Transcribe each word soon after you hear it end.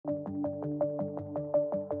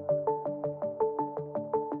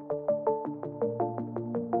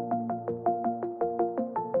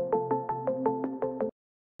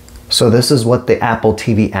So this is what the Apple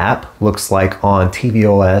TV app looks like on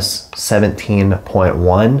tvOS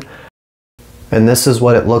 17.1. And this is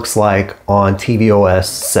what it looks like on tvOS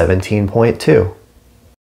 17.2.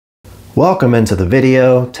 Welcome into the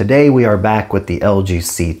video. Today we are back with the LG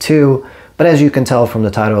C2, but as you can tell from the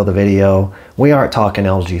title of the video, we aren't talking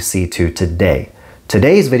LG C2 today.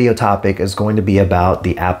 Today's video topic is going to be about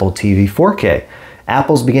the Apple TV 4K.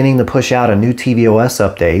 Apple's beginning to push out a new tvOS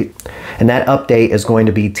update, and that update is going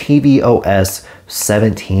to be tvOS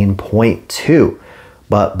 17.2.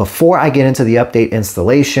 But before I get into the update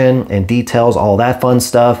installation and details, all that fun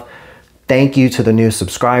stuff, thank you to the new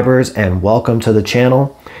subscribers and welcome to the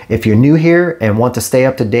channel. If you're new here and want to stay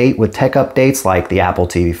up to date with tech updates like the Apple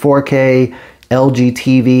TV 4K, LG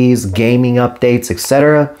TVs, gaming updates,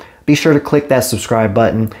 etc., be sure to click that subscribe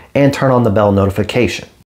button and turn on the bell notification.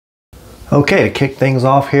 Okay, to kick things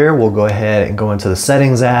off here, we'll go ahead and go into the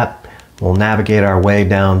Settings app. We'll navigate our way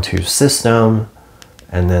down to System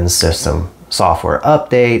and then System Software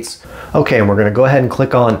Updates. Okay, and we're going to go ahead and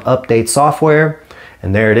click on Update Software.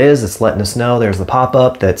 And there it is. It's letting us know there's the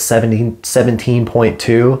pop-up that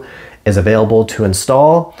 17.2 is available to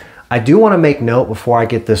install. I do want to make note before I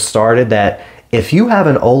get this started that if you have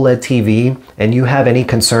an OLED TV and you have any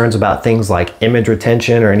concerns about things like image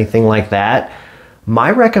retention or anything like that,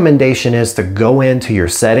 my recommendation is to go into your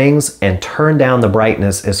settings and turn down the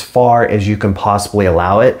brightness as far as you can possibly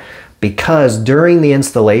allow it, because during the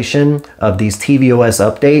installation of these tvOS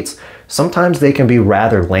updates, sometimes they can be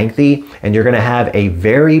rather lengthy and you're going to have a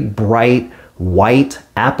very bright white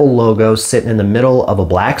Apple logo sitting in the middle of a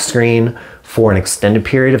black screen for an extended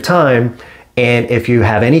period of time. And if you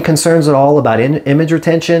have any concerns at all about image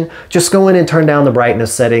retention, just go in and turn down the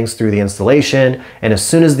brightness settings through the installation. And as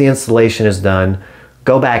soon as the installation is done,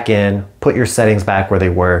 go back in, put your settings back where they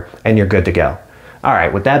were, and you're good to go. All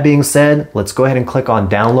right, with that being said, let's go ahead and click on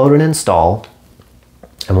download and install.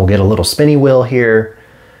 And we'll get a little spinny wheel here,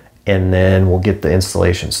 and then we'll get the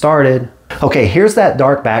installation started. Okay, here's that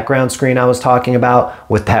dark background screen I was talking about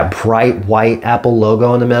with that bright white Apple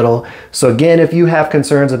logo in the middle. So again, if you have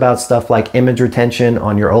concerns about stuff like image retention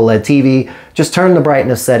on your OLED TV, just turn the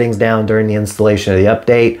brightness settings down during the installation of the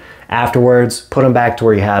update. Afterwards, put them back to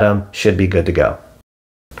where you had them, should be good to go.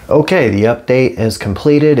 Okay, the update is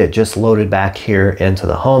completed. It just loaded back here into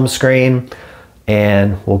the home screen,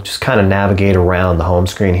 and we'll just kind of navigate around the home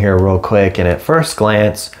screen here real quick. And at first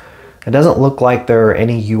glance, it doesn't look like there are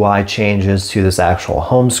any UI changes to this actual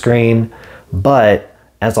home screen, but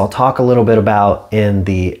as I'll talk a little bit about in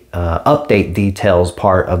the update details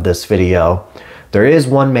part of this video, there is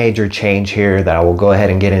one major change here that I will go ahead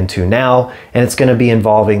and get into now, and it's going to be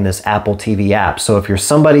involving this Apple TV app. So if you're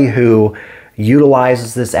somebody who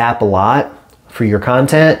utilizes this app a lot for your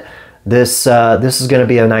content, this is going to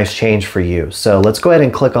be a nice change for you. So let's go ahead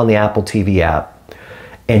and click on the Apple TV app,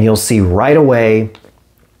 and you'll see right away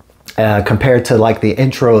compared to like the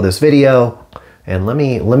intro of this video, and let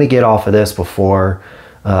me get off of this before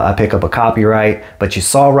I pick up a copyright, but you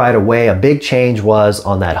saw right away a big change was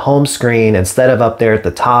on that home screen. Instead of up there at the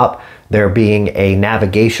top there being a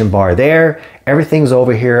navigation bar there, everything's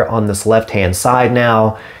over here on this left hand side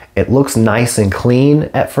now. It looks nice and clean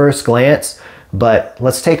at first glance, but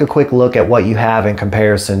let's take a quick look at what you have in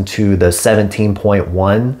comparison to the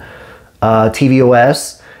 17.1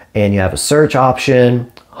 tvOS. And you have a search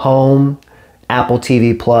option, home, Apple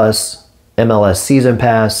TV Plus, MLS Season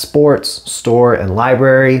Pass, sports, store, and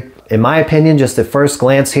library. In my opinion, just at first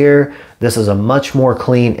glance here, this is a much more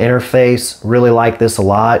clean interface. Really like this a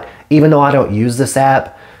lot. Even though I don't use this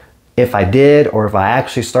app, if I did, or if I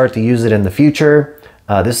actually start to use it in the future,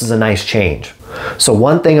 this is a nice change. So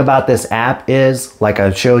one thing about this app is, like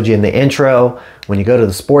I showed you in the intro, when you go to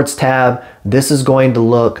the sports tab, this is going to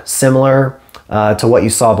look similar to what you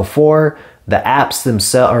saw before. The apps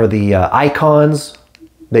themselves, or the icons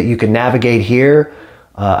that you can navigate here,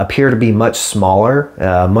 appear to be much smaller,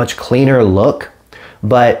 much cleaner look.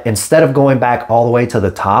 But instead of going back all the way to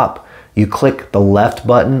the top, you click the left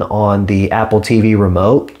button on the Apple TV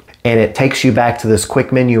remote, and it takes you back to this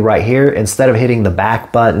quick menu right here. Instead of hitting the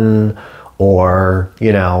back button or,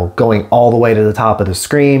 you know, going all the way to the top of the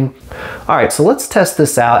screen. All right, so let's test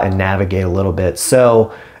this out and navigate a little bit.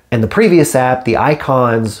 So in the previous app, the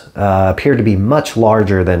icons appear to be much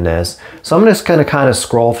larger than this. So I'm just gonna kind of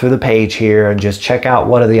scroll through the page here and just check out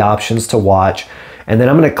what are the options to watch. And then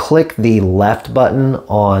I'm gonna click the left button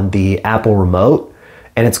on the Apple remote,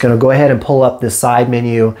 and it's gonna go ahead and pull up this side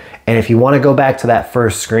menu. And if you wanna go back to that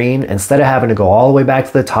first screen, instead of having to go all the way back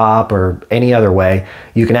to the top or any other way,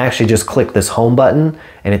 you can actually just click this home button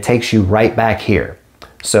and it takes you right back here.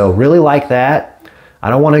 So really like that. I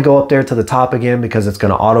don't want to go up there to the top again because it's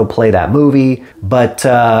going to autoplay that movie. But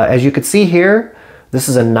as you can see here, this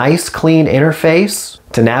is a nice clean interface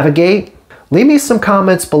to navigate. Leave me some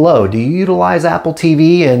comments below. Do you utilize Apple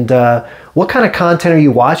TV, and what kind of content are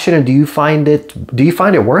you watching, and do you find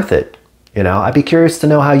it worth it? You know, I'd be curious to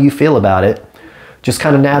know how you feel about it. Just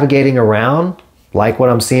kind of navigating around, like what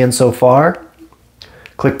I'm seeing so far.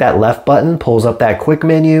 Click that left button, pulls up that quick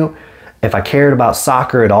menu. If I cared about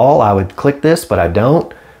soccer at all, I would click this, but I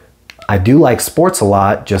don't. I do like sports a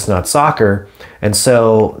lot, just not soccer. And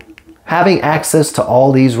so having access to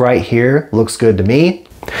all these right here looks good to me.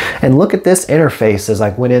 And look at this interface as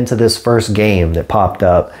I went into this first game that popped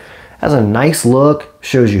up. Has a nice look,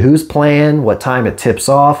 shows you who's playing, what time it tips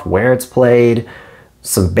off, where it's played,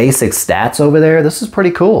 some basic stats over there. This is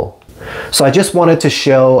pretty cool. So I just wanted to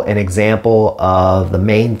show an example of the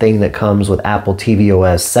main thing that comes with Apple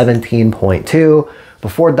tvOS 17.2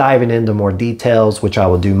 before diving into more details, which I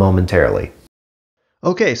will do momentarily.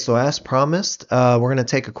 Okay, so as promised, we're going to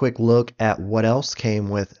take a quick look at what else came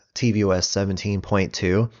with tvOS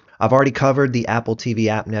 17.2. I've already covered the Apple TV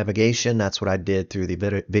app navigation. That's what I did through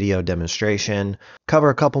the video demonstration.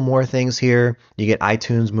 Cover a couple more things here. You get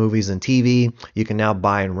iTunes, movies, and TV. You can now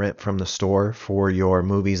buy and rent from the store for your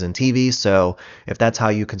movies and TV. So if that's how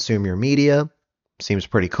you consume your media, seems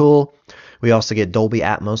pretty cool. We also get Dolby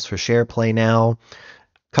Atmos for SharePlay now.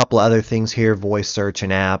 A couple other things here, voice search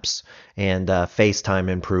and apps, and FaceTime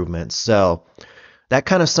improvements. So that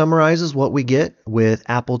kind of summarizes what we get with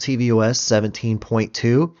Apple tvOS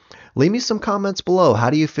 17.2. Leave me some comments below. How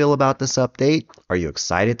do you feel about this update? Are you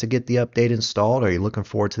excited to get the update installed? Are you looking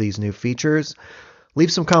forward to these new features? Leave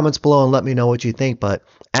some comments below and let me know what you think. But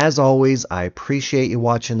as always, I appreciate you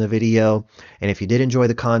watching the video. And if you did enjoy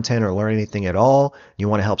the content or learn anything at all, you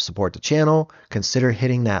want to help support the channel, consider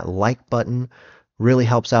hitting that like button. Really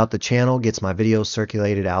helps out the channel, gets my videos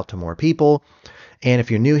circulated out to more people. And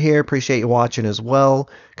if you're new here, appreciate you watching as well.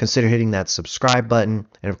 Consider hitting that subscribe button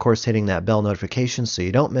and of course hitting that bell notification so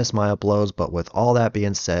you don't miss my uploads. But with all that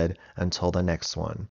being said, until the next one.